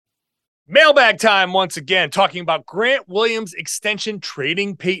Mailbag time once again, talking about Grant Williams extension,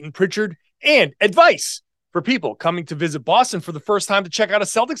 trading Peyton Pritchard, and advice for people coming to visit Boston for the first time to check out a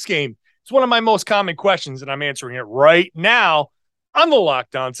Celtics game. It's one of my most common questions, and I'm answering it right now on the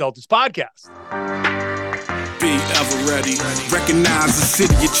Locked On Celtics podcast. Be ever ready. Recognize the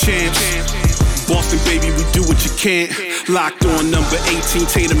city of champs. Boston, baby, we do what you can't. Locked on number 18,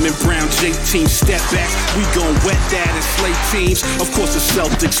 Tatum and Brown, J-team, step back. We gon' wet that and slay teams. Of course, the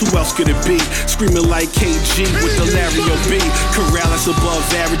Celtics, who else could it be? Screaming like KG with the Larry O.B. Corrales above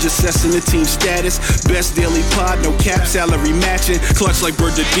average, assessing the team status. Best daily pod, no cap, salary matching. Clutch like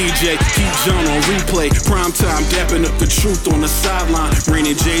Bird the DJ, keep John on replay. Prime time, dapping up the truth on the sideline.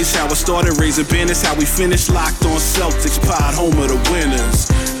 Raining J's, how it started, raising banners, how we finished. Locked on Celtics pod, home of the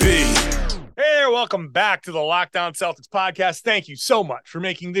winners. B. Hey, welcome back to the Locked On Celtics podcast. Thank you so much for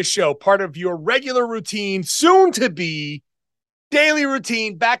making this show part of your regular routine, soon to be daily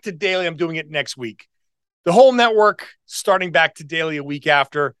routine. Back to daily. I'm doing it next week. The whole network starting back to daily a week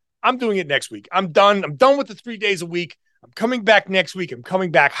after. I'm doing it next week. I'm done. I'm done with the 3 days a week. I'm coming back next week. I'm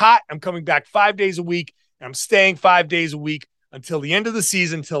coming back hot. I'm coming back 5 days a week. And I'm staying 5 days a week until the end of the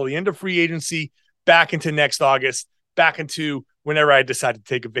season, until the end of free agency, back into next August, back into whenever I decide to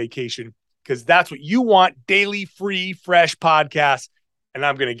take a vacation. Because that's what you want, daily, free, fresh podcast, and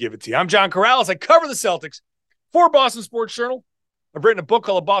I'm going to give it to you. I'm John Corrales. I cover the Celtics for Boston Sports Journal. I've written a book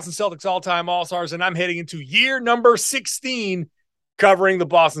called The Boston Celtics All-Time All-Stars, and I'm heading into year number 16 covering the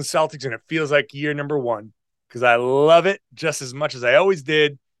Boston Celtics, and it feels like year number 1 because I love it just as much as I always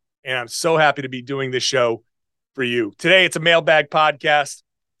did, and I'm so happy to be doing this show for you. Today, it's a mailbag podcast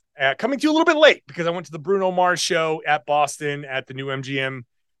coming to you a little bit late because I went to the Bruno Mars show at Boston at the new MGM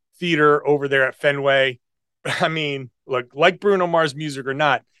Theater over there at Fenway. I mean, look, like Bruno Mars music or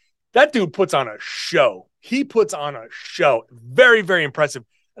not, that dude puts on a show. He puts on a show. Very, very impressive.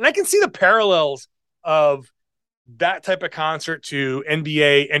 And I can see the parallels of that type of concert to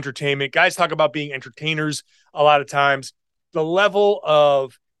NBA entertainment. Guys talk about being entertainers a lot of times. The level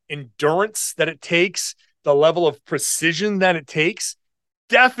of endurance that it takes, the level of precision that it takes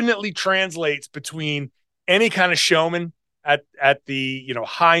definitely translates between any kind of showman at the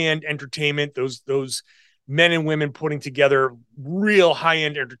high-end entertainment, those men and women putting together real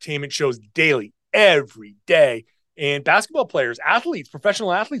high-end entertainment shows daily, every day, and basketball players, athletes,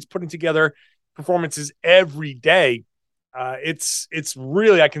 professional athletes putting together performances every day. It's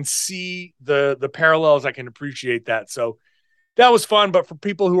really, I can see the parallels. I can appreciate that. So that was fun. But for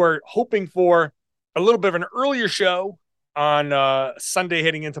people who are hoping for a little bit of an earlier show on Sunday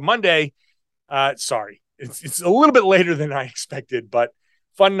heading into Monday, sorry. It's a little bit later than I expected, but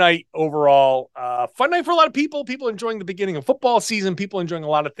fun night overall. Fun night for a lot of people. People enjoying the beginning of football season. People enjoying a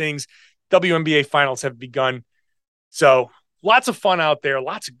lot of things. WNBA finals have begun. So lots of fun out there.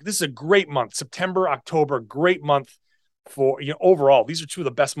 This is a great month. September, October, great month for, overall. These are two of the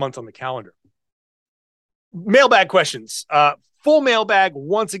best months on the calendar. Mailbag questions. Full mailbag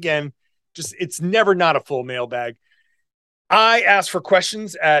once again. It's never not a full mailbag. I ask for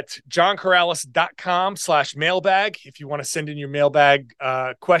questions at johncorrales.com/mailbag if you want to send in your mailbag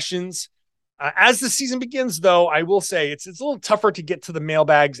questions. As the season begins, though, I will say it's a little tougher to get to the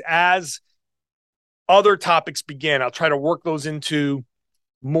mailbags as other topics begin. I'll try to work those into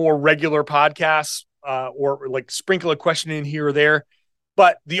more regular podcasts or like sprinkle a question in here or there.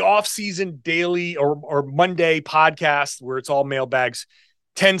 But the off-season daily or Monday podcast where it's all mailbags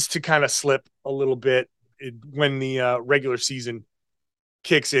tends to kind of slip a little bit when the regular season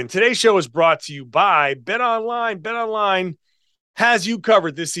kicks in. Today's show is brought to you by BetOnline. BetOnline has you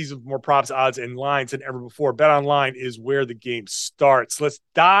covered this season with more props, odds, and lines than ever before. BetOnline is where the game starts. Let's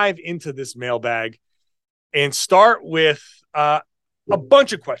dive into this mailbag and start with a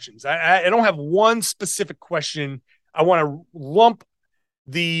bunch of questions. I don't have one specific question. I want to lump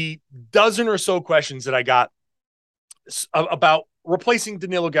the dozen or so questions that I got about replacing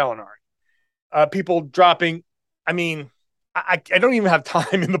Danilo Gallinari. People dropping. I mean, I don't even have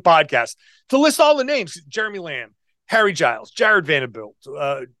time in the podcast to list all the names. Jeremy Lamb, Harry Giles, Jared Vanderbilt.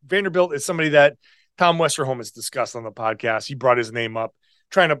 Vanderbilt is somebody that Tom Westerholm has discussed on the podcast. He brought his name up,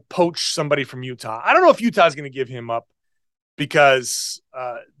 trying to poach somebody from Utah. I don't know if Utah is going to give him up because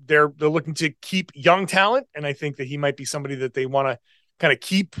they're looking to keep young talent, and I think that he might be somebody that they want to kind of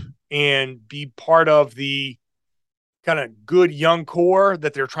keep and be part of the kind of good young core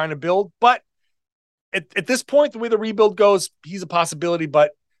that they're trying to build. But at this point, the way the rebuild goes, he's a possibility.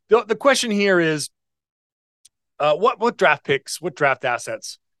 But the question here is, what draft picks, what draft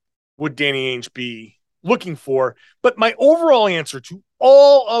assets would Danny Ainge be looking for? But my overall answer to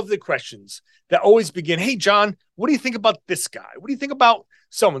all of the questions that always begin, hey, John, what do you think about this guy? What do you think about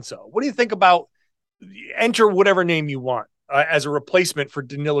so-and-so? What do you think about enter whatever name you want as a replacement for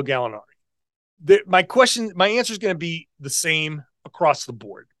Danilo Gallinari? My answer is going to be the same across the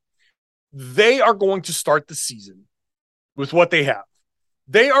board. They are going to start the season with what they have.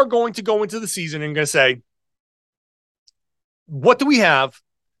 They are going to go into the season and going to say, what do we have?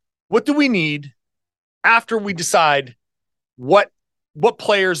 What do we need after we decide what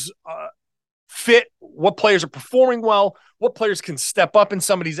players fit, what players are performing well, what players can step up in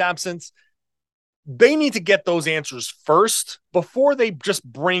somebody's absence? They need to get those answers first before they just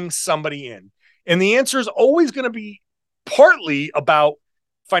bring somebody in. And the answer is always going to be partly about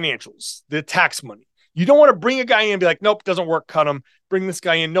financials, the tax money. You don't want to bring a guy in and be like, nope, doesn't work, cut him. Bring this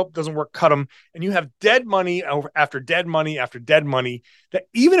guy in, nope, doesn't work, cut him. And you have dead money after dead money after dead money that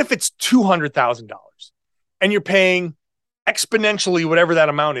even if it's $200,000 and you're paying exponentially whatever that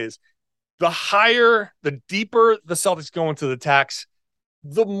amount is, the deeper the Celtics go into the tax,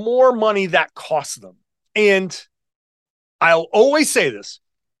 the more money that costs them. And I'll always say this,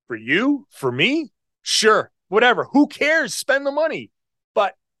 for you, for me, sure, whatever, who cares? Spend the money.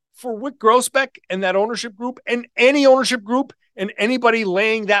 But for Wyc Grousbeck and that ownership group and any ownership group and anybody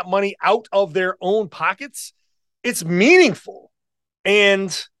laying that money out of their own pockets, it's meaningful.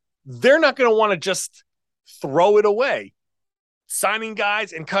 And they're not going to want to just throw it away. Signing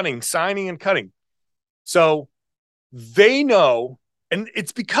guys and cutting, signing and cutting. So they know, and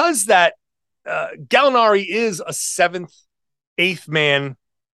it's because that Gallinari is a seventh, eighth man.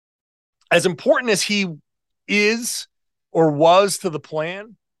 As important as he is or was to the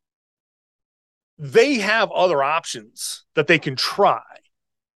plan, they have other options that they can try.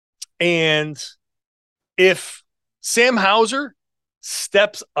 And if Sam Hauser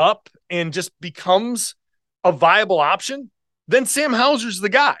steps up and just becomes a viable option, then Sam Hauser's the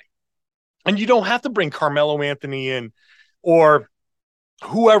guy. And you don't have to bring Carmelo Anthony in or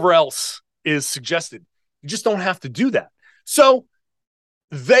whoever else is suggested. You just don't have to do that. So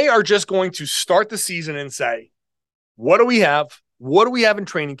they are just going to start the season and say, what do we have? What do we have in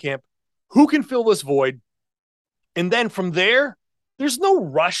training camp? Who can fill this void? And then from there, there's no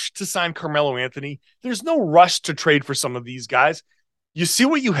rush to sign Carmelo Anthony. There's no rush to trade for some of these guys. You see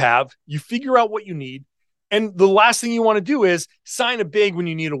what you have. You figure out what you need. And the last thing you want to do is sign a big when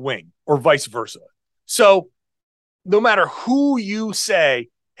you need a wing or vice versa. So no matter who you say,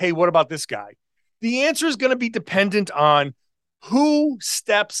 hey, what about this guy? The answer is going to be dependent on who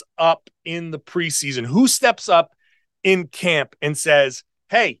steps up in the preseason, who steps up in camp and says,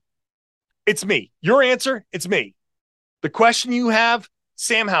 hey, it's me. Your answer, it's me. The question you have,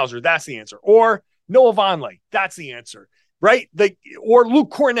 Sam Hauser, that's the answer. Or Noah Vonleh, that's the answer, right? Or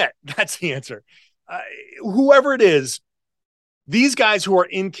Luke Cornett, that's the answer. Whoever it is, these guys who are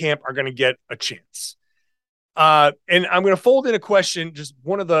in camp are going to get a chance. And I'm going to fold in a question, just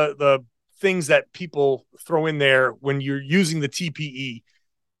one of the things that people throw in there when you're using the TPE.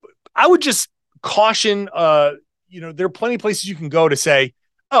 I would just caution, there are plenty of places you can go to say,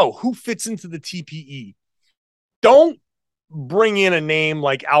 oh, who fits into the TPE? Don't bring in a name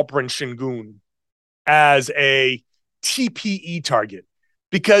like Alperen Sengun as a TPE target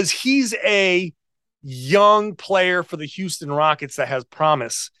because he's a young player for the Houston Rockets that has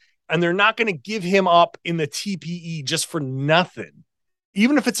promise, and they're not going to give him up in the TPE just for nothing.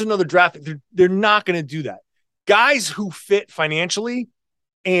 Even if it's another draft, they're not going to do that. Guys who fit financially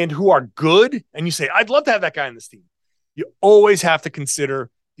and who are good, and you say, I'd love to have that guy on this team. You always have to consider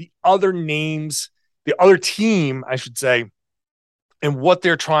the other names, the other team, I should say, and what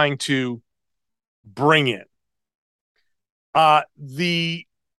they're trying to bring in. The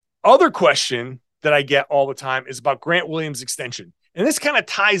other question that I get all the time is about Grant Williams' extension. And this kind of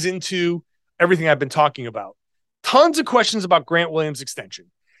ties into everything I've been talking about. Tons of questions about Grant Williams'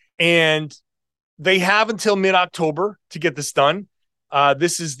 extension. And they have until mid-October to get this done.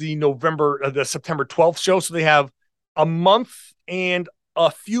 This is the September 12th show. So they have a month and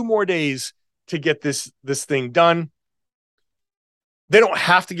a few more days to get this thing done. They don't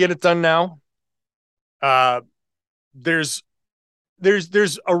have to get it done now. There's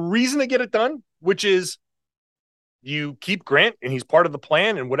a reason to get it done, which is you keep Grant and he's part of the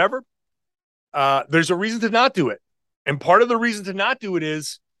plan and whatever. There's a reason to not do it. And part of the reason to not do it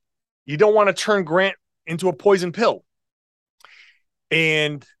is you don't want to turn Grant into a poison pill.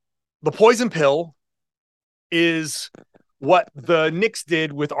 And the poison pill is what the Knicks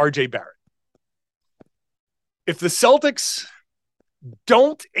did with RJ Barrett. If the Celtics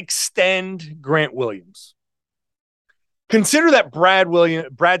don't extend Grant Williams, consider that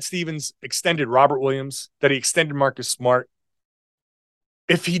Brad Stevens extended Robert Williams, that he extended Marcus Smart.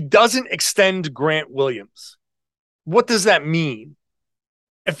 If he doesn't extend Grant Williams, what does that mean?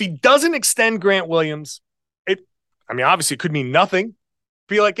 If he doesn't extend Grant Williams, obviously it could mean nothing.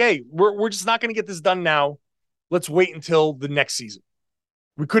 Be like, hey, we're just not going to get this done now. Let's wait until the next season.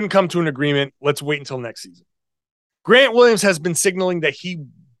 We couldn't come to an agreement. Let's wait until next season. Grant Williams has been signaling that he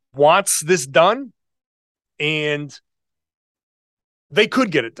wants this done, and they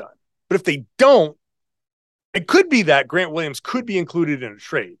could get it done. But if they don't, it could be that Grant Williams could be included in a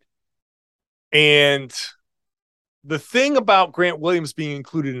trade. And the thing about Grant Williams being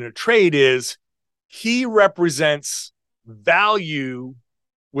included in a trade is he represents value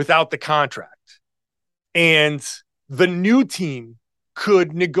without the contract. And the new team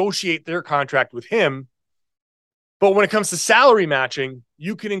could negotiate their contract with him. But when it comes to salary matching,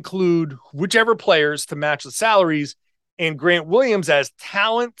 you can include whichever players to match the salaries, and Grant Williams as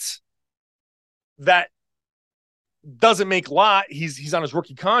talent that doesn't make a lot. He's on his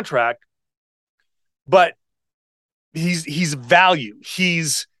rookie contract, but he's value.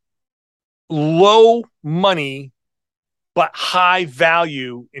 He's low money, but high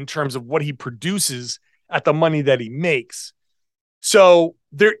value in terms of what he produces at the money that he makes. So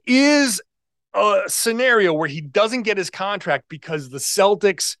there is a scenario where he doesn't get his contract because the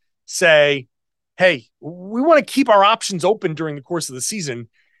Celtics say, hey, we want to keep our options open during the course of the season.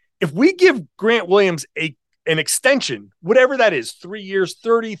 If we give Grant Williams an extension, whatever that is, 3 years,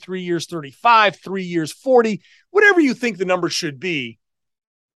 30, 3 years, 35, 3 years, 40, whatever you think the number should be,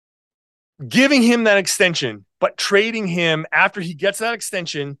 giving him that extension, but trading him after he gets that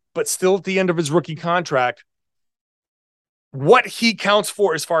extension, but still at the end of his rookie contract, what he counts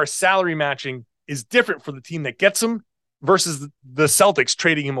for as far as salary matching is different for the team that gets him versus the Celtics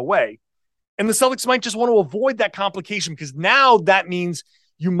trading him away. And the Celtics might just want to avoid that complication because now that means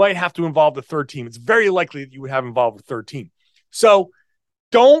you might have to involve the third team. It's very likely that you would have involved the third team. So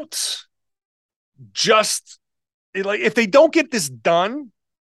don't just, if they don't get this done,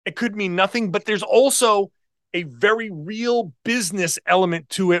 it could mean nothing, but there's also a very real business element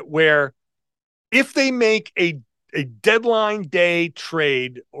to it where if they make a deadline day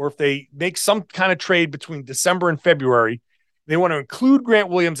trade, or if they make some kind of trade between December and February, they want to include Grant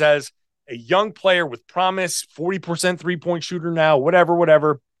Williams as a young player with promise, 40% three-point shooter now,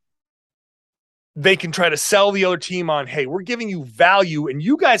 whatever. They can try to sell the other team on, hey, we're giving you value and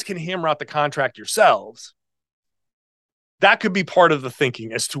you guys can hammer out the contract yourselves. That could be part of the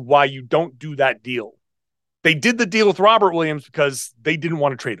thinking as to why you don't do that deal. They did the deal with Robert Williams because they didn't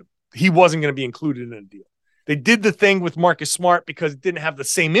want to trade him. He wasn't going to be included in a deal. They did the thing with Marcus Smart because it didn't have the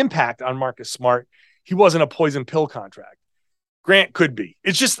same impact on Marcus Smart. He wasn't a poison pill contract. Grant could be.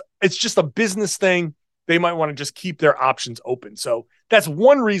 It's just a business thing. They might want to just keep their options open. So that's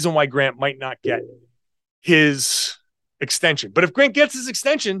one reason why Grant might not get his extension. But if Grant gets his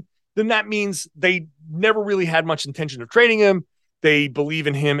extension, then that means they never really had much intention of trading him. They believe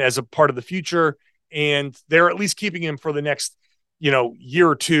in him as a part of the future, and they're at least keeping him for the next, year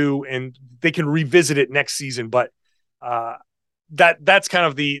or two, and they can revisit it next season. But that's kind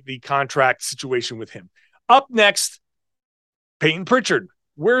of the contract situation with him. Up next, Peyton Pritchard.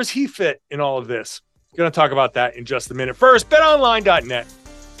 Where does he fit in all of this? Going to talk about that in just a minute. First, betonline.net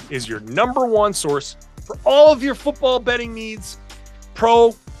is your number one source for all of your football betting needs.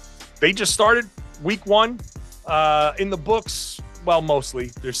 Pro, they just started week 1 in the books. Well, mostly.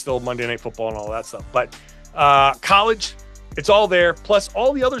 There's still Monday Night Football and all that stuff. But college, it's all there. Plus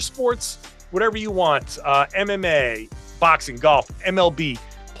all the other sports, whatever you want. MMA, boxing, golf, MLB.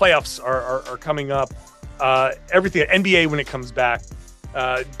 Playoffs are coming up. Everything, NBA when it comes back.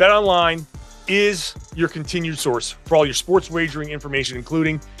 BetOnline is your continued source for all your sports wagering information,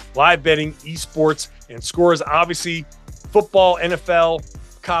 including live betting, esports, and scores. Obviously, football, NFL,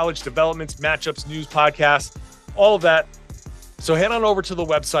 college developments, matchups, news, podcasts, all of that. So head on over to the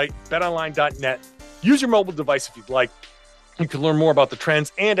website, betonline.net. Use your mobile device if you'd like. You can learn more about the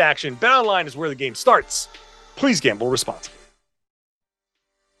trends and action. BetOnline is where the game starts. Please gamble responsibly.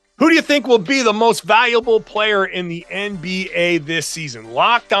 Who do you think will be the most valuable player in the NBA this season?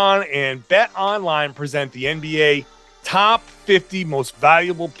 Locked On and BetOnline present the NBA Top 50 Most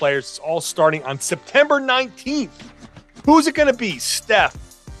Valuable Players. It's all starting on September 19th. Who's it going to be? Steph,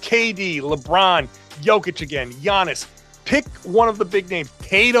 KD, LeBron, Jokic again, Giannis. Pick one of the big names.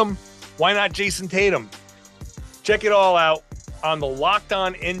 Tatum. Why not Jason Tatum? Check it all out on the Locked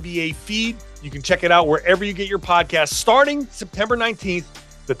On NBA feed. You can check it out wherever you get your podcast. Starting September 19th,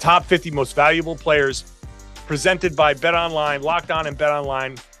 the top 50 most valuable players presented by BetOnline, Locked On and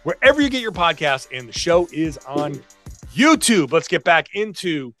BetOnline, wherever you get your podcast. And the show is on YouTube. Let's get back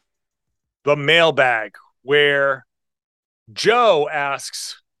into the mailbag, where Joe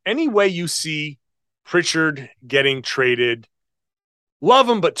asks, any way you see Pritchard getting traded Love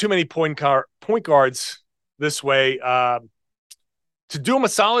him, but too many point guards this way. To do him a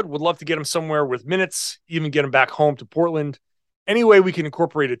solid, would love to get him somewhere with minutes, even get him back home to Portland. Any way we can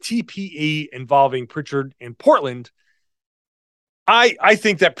incorporate a TPE involving Pritchard in Portland. I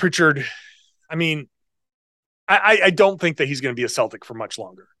think that Pritchard, I don't think that he's going to be a Celtic for much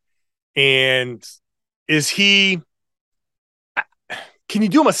longer. And can you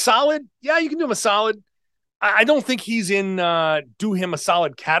do him a solid? Yeah, you can do him a solid. I don't think he's in do him a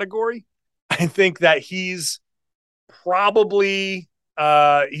solid category. I think that he's probably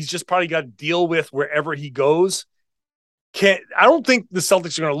he's just probably got to deal with wherever he goes. I don't think the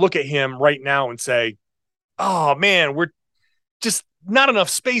Celtics are going to look at him right now and say, oh man, we're just not enough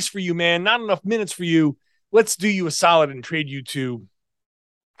space for you, man. Not enough minutes for you. Let's do you a solid and trade you to,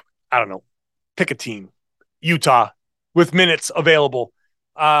 I don't know, pick a team, Utah, with minutes available.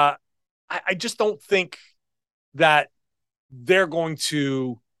 I just don't think that they're going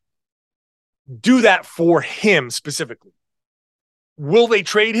to do that for him specifically. Will they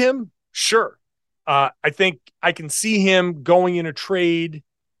trade him? Sure. I think I can see him going in a trade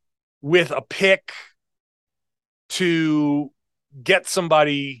with a pick to get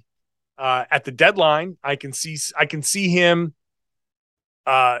somebody at the deadline. I can see him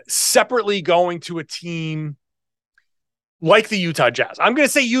separately going to a team like the Utah Jazz. I'm going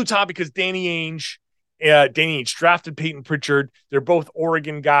to say Utah because Danny Ainge drafted Peyton Pritchard. They're both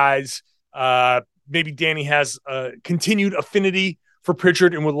Oregon guys. Maybe Danny has a continued affinity for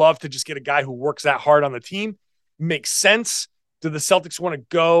Pritchard and would love to just get a guy who works that hard on the team. Makes sense. Do the Celtics want to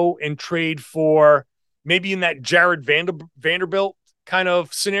go and trade for maybe in that Jared Vanderbilt kind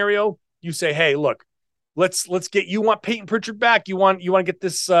of scenario? You say, hey, look, let's get, you want Peyton Pritchard back? You want to get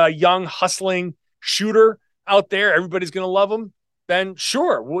this young hustling shooter out there? Everybody's going to love him. Then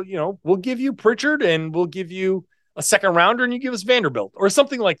sure, we'll give you Pritchard and we'll give you a second rounder and you give us Vanderbilt or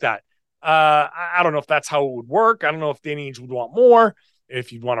something like that. I don't know if that's how it would work. I don't know if Danny Ainge would want more,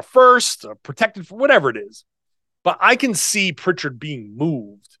 if you'd want a first, protected for whatever it is. But I can see Pritchard being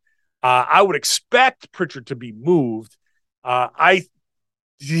moved. I would expect Pritchard to be moved.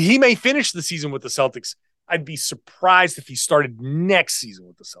 He may finish the season with the Celtics. I'd be surprised if he started next season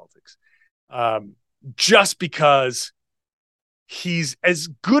with the Celtics. Just because he's as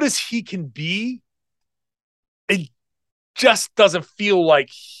good as he can be, it just doesn't feel like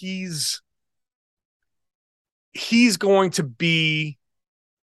he's going to be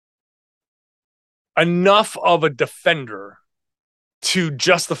enough of a defender to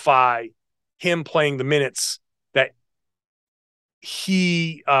justify him playing the minutes that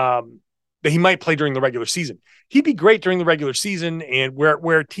he might play during the regular season. He'd be great during the regular season, and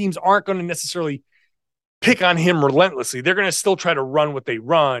where teams aren't going to necessarily pick on him relentlessly. They're going to still try to run what they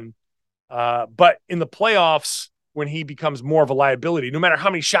run. But in the playoffs, when he becomes more of a liability, no matter how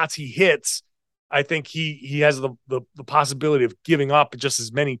many shots he hits, I think he has the possibility of giving up just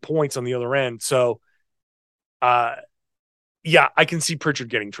as many points on the other end. So, yeah, I can see Pritchard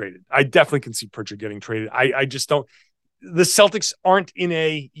getting traded. I definitely can see Pritchard getting traded. I just don't. The Celtics aren't in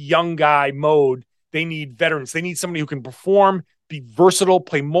a young guy mode. They need veterans. They need somebody who can perform, be versatile,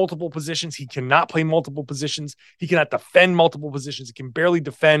 play multiple positions. He cannot play multiple positions. He cannot defend multiple positions. He can barely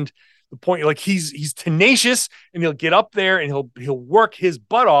defend the point. Like he's tenacious and he'll get up there and he'll work his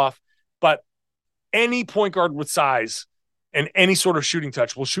butt off. But any point guard with size and any sort of shooting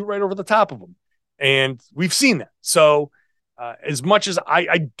touch will shoot right over the top of him. And we've seen that. So as much as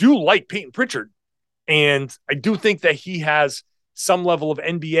I do like Peyton Pritchard, and I do think that he has some level of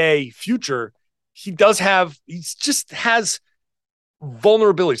NBA future, he just has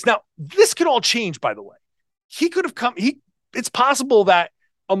vulnerabilities. Now, this could all change, by the way. He could have it's possible that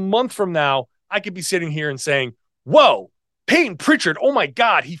a month from now, I could be sitting here and saying, whoa, Peyton Pritchard, oh my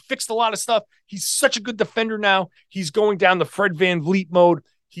God, he fixed a lot of stuff. He's such a good defender now. He's going down the Fred VanVleet mode.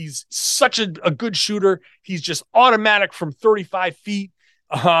 He's such a good shooter. He's just automatic from 35 feet.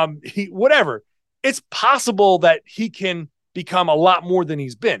 Whatever. It's possible that he can become a lot more than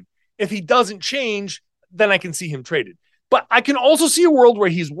he's been. If he doesn't change, then I can see him traded. But I can also see a world where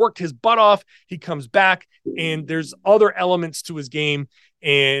he's worked his butt off. He comes back and there's other elements to his game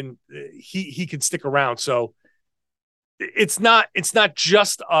and he can stick around. So it's not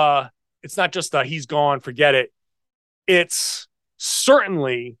just he's gone, forget it. It's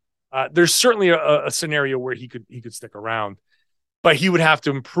certainly there's certainly a scenario where he could stick around, but he would have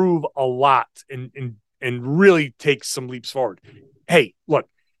to improve a lot and really take some leaps forward. Hey, look,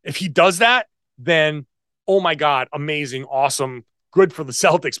 if he does that, then oh my God, amazing, awesome, good for the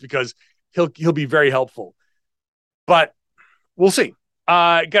Celtics because he'll be very helpful. But we'll see.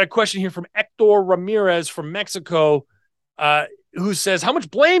 Got a question here from Hector Ramirez from Mexico. who says, how much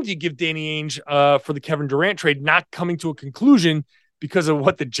blame do you give Danny Ainge for the Kevin Durant trade not coming to a conclusion because of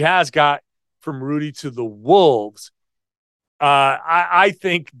what the Jazz got from Rudy to the Wolves? I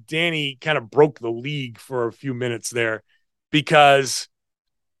think Danny kind of broke the league for a few minutes there because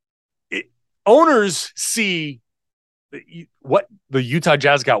owners see what the Utah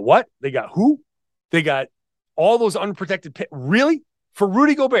Jazz got. What they got? Who they got? All those unprotected picks. Really? For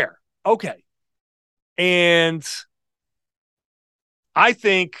Rudy Gobert? Okay. And I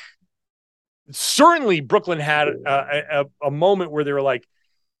think certainly Brooklyn had a moment where they were like,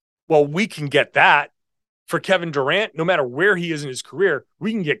 well, we can get that for Kevin Durant, no matter where he is in his career,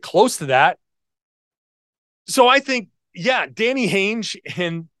 we can get close to that. So I think, yeah, Danny Ainge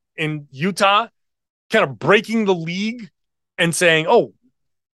in Utah kind of breaking the league and saying, oh,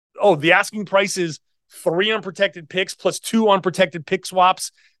 the asking price is 3 unprotected picks plus 2 unprotected pick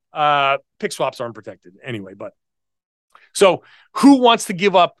swaps. Pick swaps aren't protected anyway, but so who wants to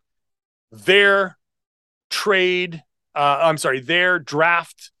give up their their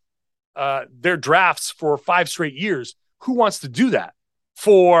drafts for 5 straight years? Who wants to do that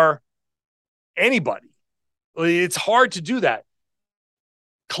for anybody? It's hard to do that.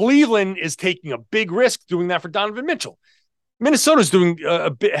 Cleveland is taking a big risk doing that for Donovan Mitchell. Minnesota's doing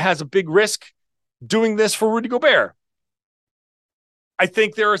has a big risk doing this for Rudy Gobert. I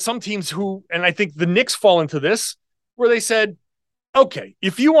think there are some teams who, and I think the Knicks fall into this, where they said, okay,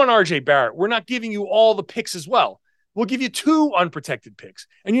 if you want RJ Barrett, we're not giving you all the picks as well. We'll give you 2 unprotected picks,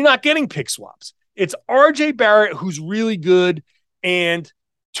 and you're not getting pick swaps. It's RJ Barrett, who's really good, and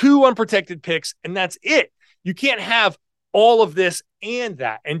 2 unprotected picks, and that's it. You can't have all of this and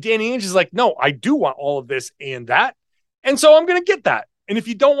that. And Danny Ainge is like, no, I do want all of this and that. And so I'm going to get that. And if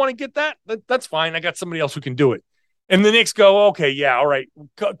you don't want to get that, that's fine. I got somebody else who can do it. And the Knicks go, okay, yeah, all right.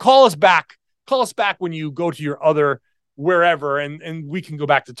 Call us back. Call us back when you go to your other wherever, and we can go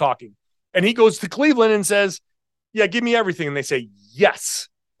back to talking. And he goes to Cleveland and says, yeah, give me everything. And they say, yes.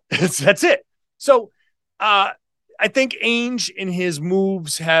 That's it. So I think Ainge and his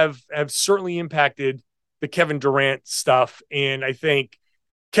moves have certainly impacted the Kevin Durant stuff. And I think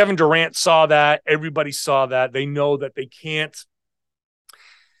Kevin Durant saw that. Everybody saw that. They know that they can't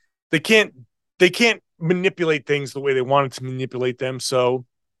manipulate things the way they wanted to manipulate them. So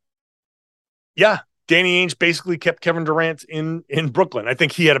yeah, Danny Ainge basically kept Kevin Durant in Brooklyn. I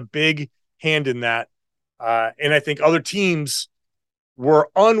think he had a big hand in that. And I think other teams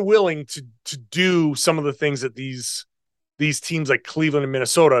were unwilling to do some of the things that these teams like Cleveland and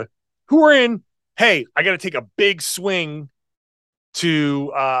Minnesota, who are in, hey, I got to take a big swing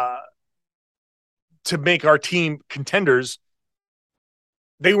to make our team contenders.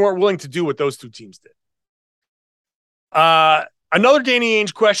 They weren't willing to do what those 2 teams did. Another Danny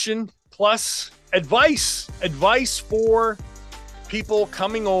Ainge question, plus advice for people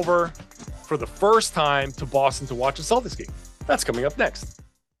coming over for the first time to Boston to watch a Celtics game. That's coming up next.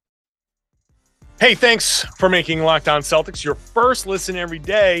 Hey, thanks for making Locked On Celtics your first listen every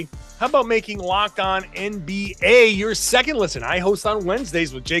day. How about making Locked On NBA your second listen? I host on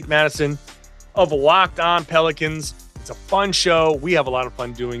Wednesdays with Jake Madison of Locked On Pelicans. It's a fun show. We have a lot of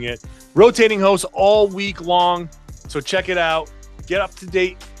fun doing it. Rotating hosts all week long. So check it out. Get up to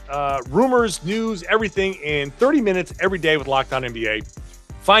date rumors, news, everything in 30 minutes every day with Locked On NBA.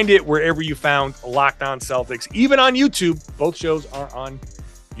 Find it wherever you found Locked On Celtics, even on YouTube. Both shows are on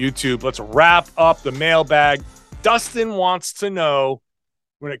YouTube. Let's wrap up the mailbag. Dustin wants to know,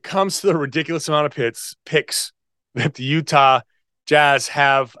 when it comes to the ridiculous amount of picks that the Utah Jazz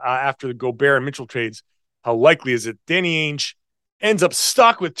have after the Gobert and Mitchell trades, how likely is it Danny Ainge ends up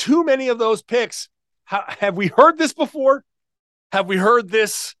stuck with too many of those picks? Have we heard this before? Have we heard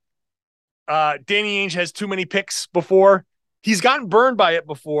this? Danny Ainge has too many picks before. He's gotten burned by it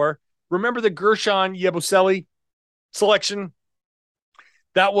before. Remember the Gershon Yabusele selection?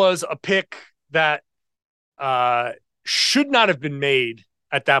 That was a pick that should not have been made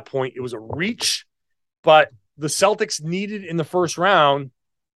at that point. It was a reach, but the Celtics needed in the first round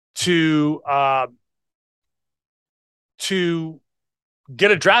to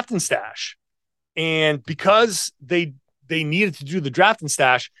get a drafting stash. And because they needed to do the drafting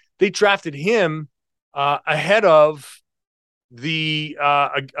stash, they drafted him ahead of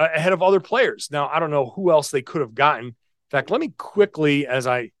other players. Now, I don't know who else they could have gotten. In fact, let me quickly,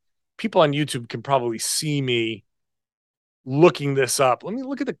 people on YouTube can probably see me looking this up. Let me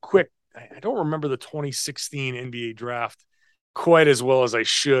look at I don't remember the 2016 NBA draft quite as well as I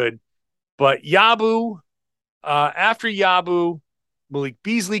should, but Yabu, after Yabu, Malik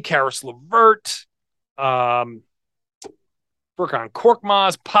Beasley, Karis LeVert, Furkan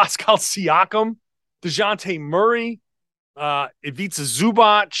Korkmaz, Pascal Siakam, DeJounte Murray, Ivica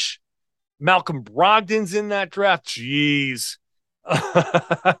Zubac, Malcolm Brogdon's in that draft. Jeez.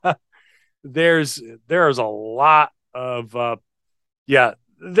 there's a lot of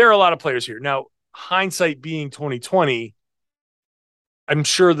there are a lot of players here. Now, hindsight being 2020, I'm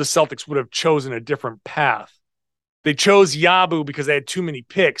sure the Celtics would have chosen a different path. They chose Yabu because they had too many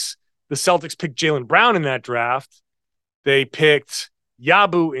picks. The Celtics picked Jaylen Brown in that draft. They picked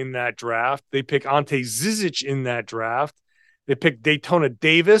Yabu in that draft. They picked Ante Zizic in that draft. They picked Daytona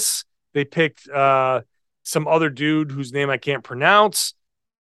Davis. They picked some other dude whose name I can't pronounce.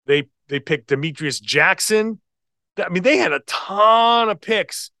 They picked Demetrius Jackson. I mean, they had a ton of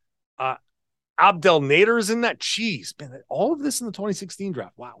picks. Abdel Nader is in that. Jeez, man, all of this in the 2016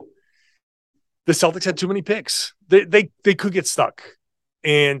 draft. Wow. The Celtics had too many picks. They could get stuck.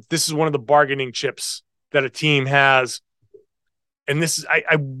 And this is one of the bargaining chips that a team has. And this is,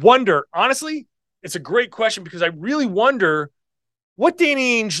 I wonder, honestly, it's a great question because I really wonder what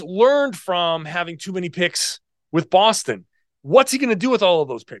Danny Ainge learned from having too many picks with Boston. What's he going to do with all of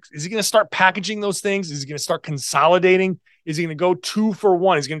those picks? Is he going to start packaging those things? Is he going to start consolidating? Is he going to go 2 for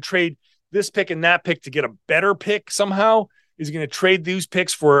 1? Is he going to trade this pick and that pick to get a better pick somehow? Is he going to trade these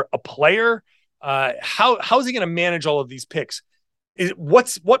picks for a player? How is he going to manage all of these picks?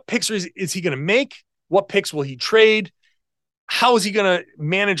 What picks is he going to make? What picks will he trade? How is he going to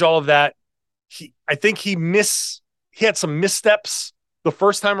manage all of that? I think he had some missteps the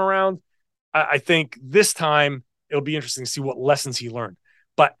first time around. I think this time it'll be interesting to see what lessons he learned.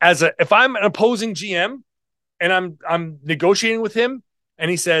 But if I'm an opposing GM and I'm negotiating with him and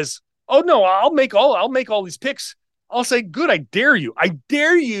he says, "Oh no, I'll make all these picks," I'll say, "Good, I dare you. I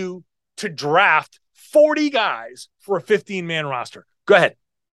dare you to draft 40 guys for a 15-man roster. Go ahead."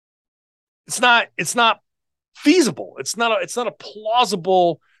 It's not feasible. It's not a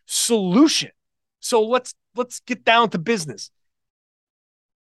plausible solution. So let's get down to business.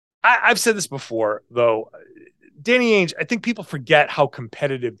 I've said this before, though. Danny Ainge, I think people forget how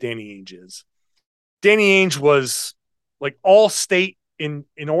competitive Danny Ainge is. Danny Ainge was like all state in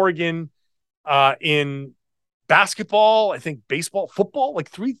Oregon, in basketball, I think baseball, football,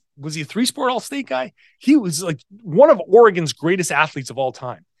 was he a 3-sport all-state guy? He was like one of Oregon's greatest athletes of all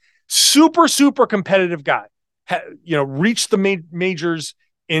time. Super, super competitive guy. Reached the majors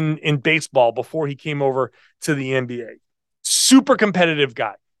in baseball before he came over to the NBA. Super competitive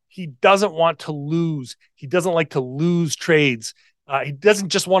guy. He doesn't want to lose. He doesn't like to lose trades. He doesn't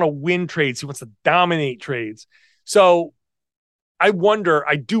just want to win trades. He wants to dominate trades. So I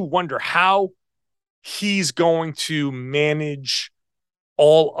do wonder how he's going to manage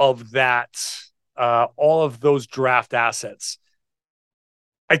all of that, all of those draft assets.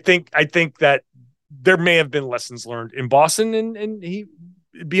 I think that there may have been lessons learned in Boston, and it'd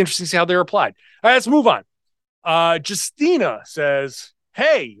be interesting to see how they're applied. All right, let's move on. Justina says,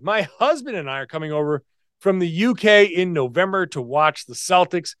 "Hey, my husband and I are coming over from the UK in November to watch the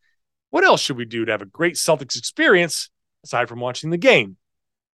Celtics. What else should we do to have a great Celtics experience aside from watching the game?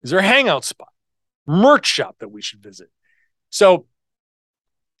 Is there a hangout spot, merch shop that we should visit?" So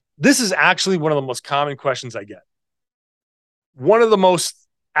this is actually one of the most common questions I get. One of the most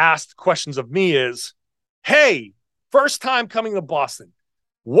asked questions of me is, "Hey, first time coming to Boston,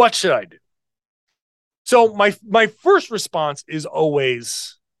 what should I do?" So my first response is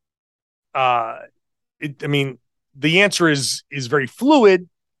always, the answer is very fluid.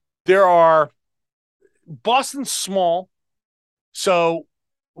 Boston's small, so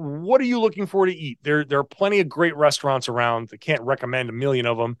what are you looking for to eat? There are plenty of great restaurants around. I can't recommend a million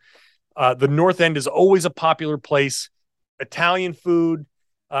of them. The North End is always a popular place. Italian food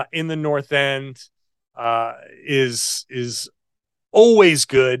in the North End is always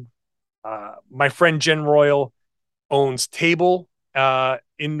good. My friend Jen Royal owns Table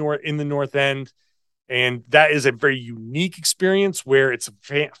in the North End, and that is a very unique experience where it's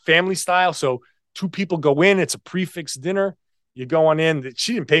a family style. So 2 people go in. It's a prefix dinner. You go on in.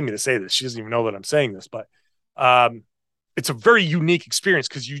 She didn't pay me to say this. She doesn't even know that I'm saying this, but it's a very unique experience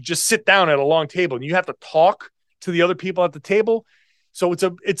because you just sit down at a long table and you have to talk to the other people at the table. So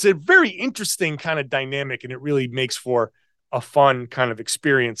it's a very interesting kind of dynamic, and it really makes for a fun kind of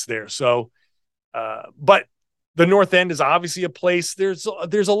experience there. So, but the North End is obviously a place. There's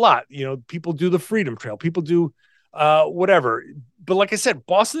a lot, people do the Freedom Trail, people do whatever. But like I said,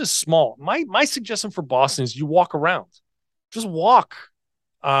 Boston is small. My suggestion for Boston is you walk around, just walk,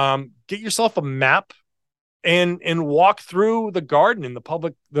 get yourself a map and walk through the garden in the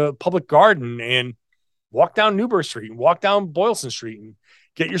public garden, and walk down Newbury Street and walk down Boylston Street and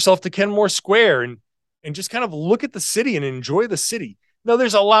get yourself to Kenmore Square and just kind of look at the city and enjoy the city. Now,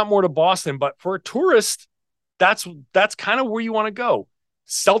 there's a lot more to Boston, but for a tourist, that's kind of where you want to go.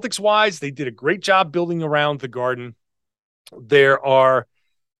 Celtics wise, they did a great job building around the Garden. There are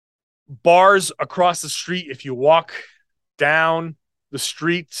bars across the street. If you walk down the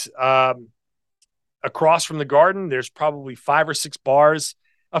street across from the Garden, there's probably 5 or 6 bars.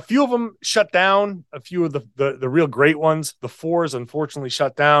 A few of them shut down. A few of the real great ones, the 4s, unfortunately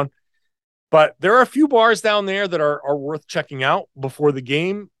shut down. But there are a few bars down there that are worth checking out before the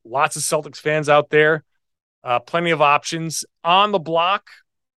game. Lots of Celtics fans out there. Plenty of options on the block.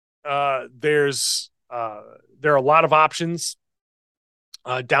 There are a lot of options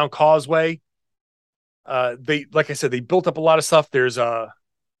down Causeway. Like I said, they built up a lot of stuff. There's not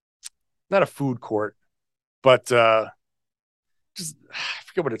a food court, but just I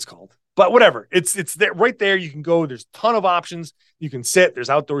forget what it's called. But whatever, it's there, right there. You can go. There's a ton of options. You can sit. There's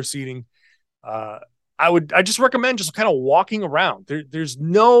outdoor seating. I just recommend just kind of walking around. There's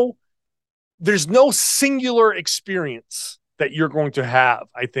no singular experience that you're going to have,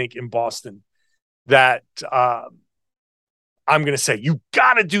 I think, in Boston that I'm going to say, you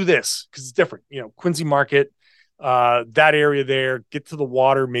got to do this because it's different. Quincy Market, that area there, get to the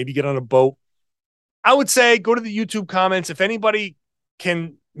water, maybe get on a boat. I would say go to the YouTube comments. If anybody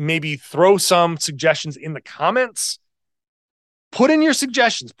can maybe throw some suggestions in the comments, put in your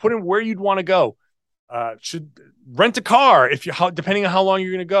suggestions, put in where you'd want to go. Should rent a car depending on how long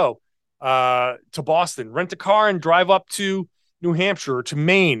you're going to go to Boston. Rent a car and drive up to New Hampshire or to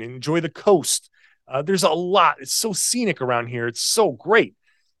Maine and enjoy the coast. There's a lot. It's so scenic around here. It's so great.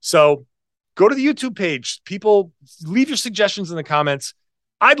 So go to the YouTube page. People, leave your suggestions in the comments.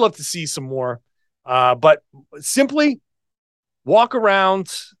 I'd love to see some more. But simply walk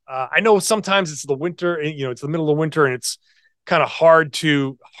around. I know sometimes it's the winter, it's the middle of the winter and it's kind of hard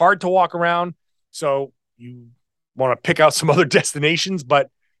to walk around. So you want to pick out some other destinations, but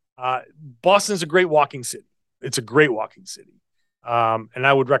Boston's a great walking city. It's a great walking city. And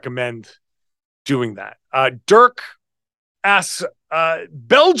I would recommend doing that. Dirk asks,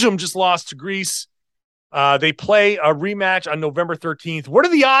 Belgium just lost to Greece. They play a rematch on November 13th. What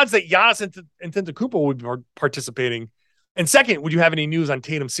are the odds that Giannis Antetokounmpo would be participating? And second, would you have any news on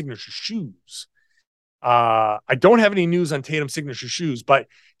Tatum's signature shoes? I don't have any news on Tatum's signature shoes, but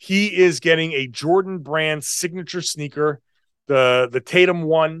he is getting a Jordan brand signature sneaker, the Tatum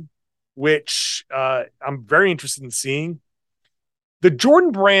one, which I'm very interested in seeing. The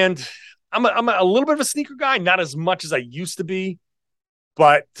Jordan brand, I'm a little bit of a sneaker guy, not as much as I used to be,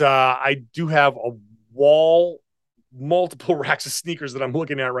 but I do have a multiple racks of sneakers that I'm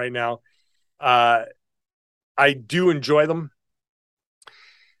looking at right now. I do enjoy them.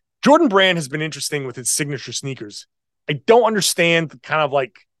 Jordan Brand has been interesting with its signature sneakers. I don't understand kind of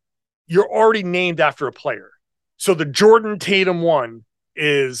like you're already named after a player. So the Jordan Tatum one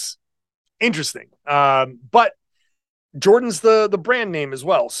is interesting. But Jordan's the brand name as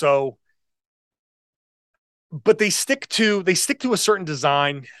well. So, but they stick to a certain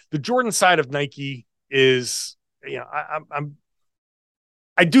design. The Jordan side of Nike is, I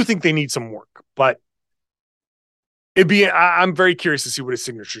do think they need some work, but I'm very curious to see what his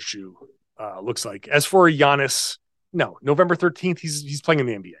signature shoe looks like. As for Giannis, no, November 13th, he's playing in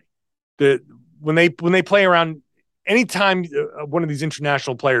the NBA. When they play around, anytime one of these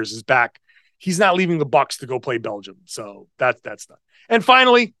international players is back, he's not leaving the Bucks to go play Belgium. So that's done. And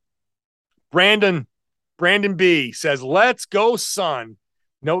finally, Brandon B says, "Let's go, son."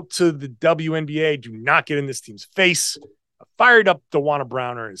 Note to the WNBA: do not get in this team's face. A fired up DeWanna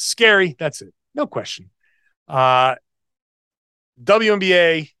Browner is scary. That's it, no question.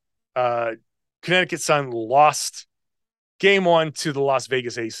 WNBA, Connecticut Sun lost game 1 to the Las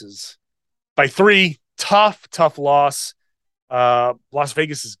Vegas Aces by 3. Tough loss. Las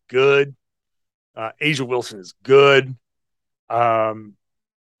Vegas is good. Asia Wilson is good. I'm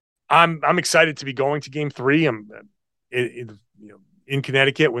excited to be going to game 3. I'm in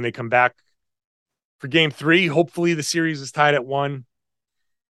Connecticut when they come back for game 3. Hopefully the series is tied at 1.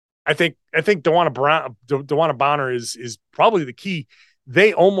 I think DeWanna Bonner is probably the key.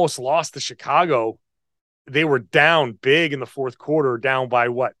 They almost lost to Chicago. They were down big in the fourth quarter, down by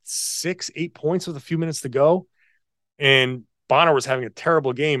 6-8 points with a few minutes to go. And Bonner was having a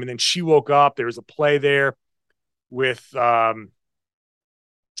terrible game. And then she woke up. There was a play there with Kalia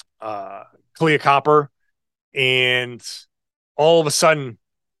Copper. And all of a sudden,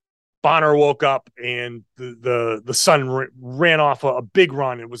 Bonner woke up and the Sun ran off a big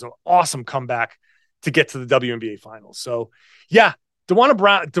run. It was an awesome comeback to get to the WNBA finals. So yeah, DeWanna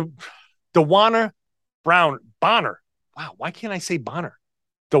Bonner. Wow. Why can't I say Bonner?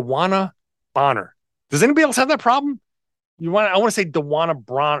 DeWanna Bonner. Does anybody else have that problem? I want to say DeWanna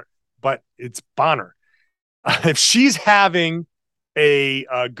Bonner, but it's Bonner. If she's having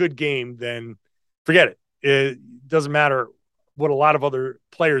a good game, then forget it. It doesn't matter what a lot of other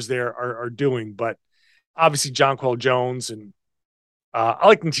players there are doing. But obviously, Jonquel Jones and I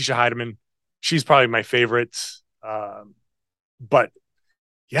like Natisha Heidemann. She's probably my favorite. But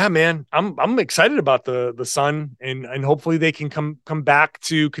yeah, man, I'm excited about the Sun, and hopefully they can come back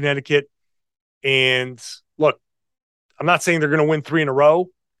to Connecticut. And look, I'm not saying they're going to win 3 in a row,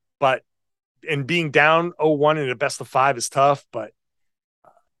 but and being down 0-1 in a best of 5 is tough. But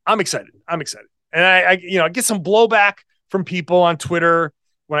I'm excited. And I get some blowback from people on Twitter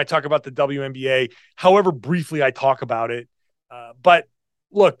when I talk about the WNBA, however briefly I talk about it. But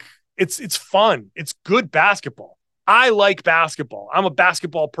look, it's fun. It's good basketball. I like basketball. I'm a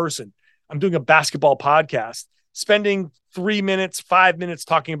basketball person. I'm doing a basketball podcast, spending 3 minutes, 5 minutes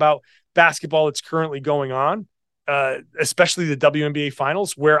talking about basketball that's currently going on, especially the WNBA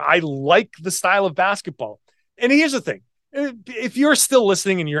finals, where I like the style of basketball. And here's the thing. If you're still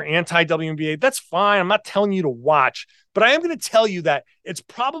listening and you're anti-WNBA, that's fine. I'm not telling you to watch, but I am going to tell you that it's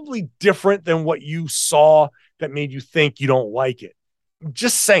probably different than what you saw that made you think you don't like it. I'm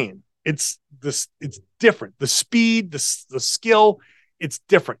just saying. It's different. The speed, the skill, it's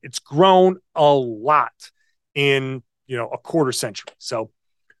different. It's grown a lot in, a quarter century. So,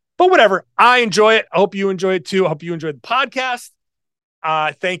 but whatever. I enjoy it. I hope you enjoy it too. I hope you enjoyed the podcast.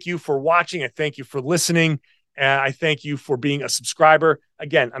 Thank you for watching. I thank you for listening. And I thank you for being a subscriber.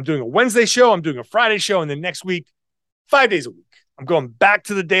 Again, I'm doing a Wednesday show. I'm doing a Friday show. And then next week, 5 days a week. I'm going back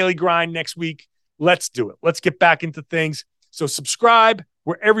to the daily grind next week. Let's do it. Let's get back into things. So subscribe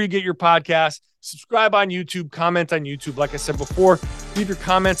wherever you get your podcasts. Subscribe on YouTube, comment on YouTube. Like I said before, leave your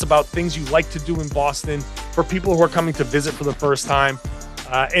comments about things you like to do in Boston for people who are coming to visit for the first time.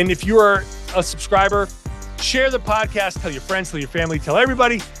 And if you are a subscriber, share the podcast, tell your friends, tell your family, tell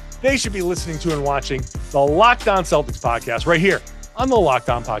everybody they should be listening to and watching the Locked On Celtics podcast right here on the Locked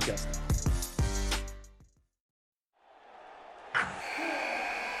On Podcast.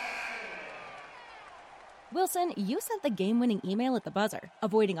 Wilson, you sent the game-winning email at the buzzer,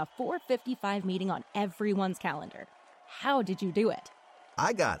 avoiding a 4:55 meeting on everyone's calendar. How did you do it?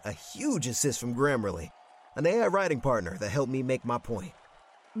 I got a huge assist from Grammarly, an AI writing partner that helped me make my point.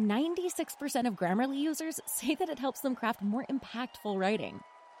 96% of Grammarly users say that it helps them craft more impactful writing.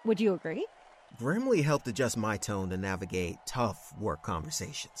 Would you agree? Grammarly helped adjust my tone to navigate tough work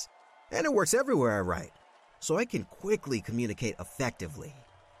conversations. And it works everywhere I write, so I can quickly communicate effectively.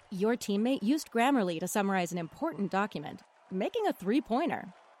 Your teammate used Grammarly to summarize an important document, making a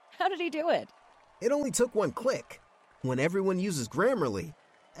 3-pointer. How did he do it? It only took one click. When everyone uses Grammarly,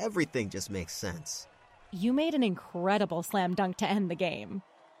 everything just makes sense. You made an incredible slam dunk to end the game.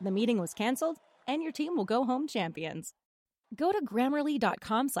 The meeting was canceled, and your team will go home champions. Go to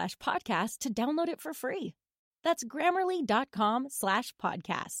Grammarly.com/podcast to download it for free. That's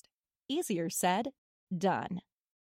Grammarly.com/podcast. Easier said, done.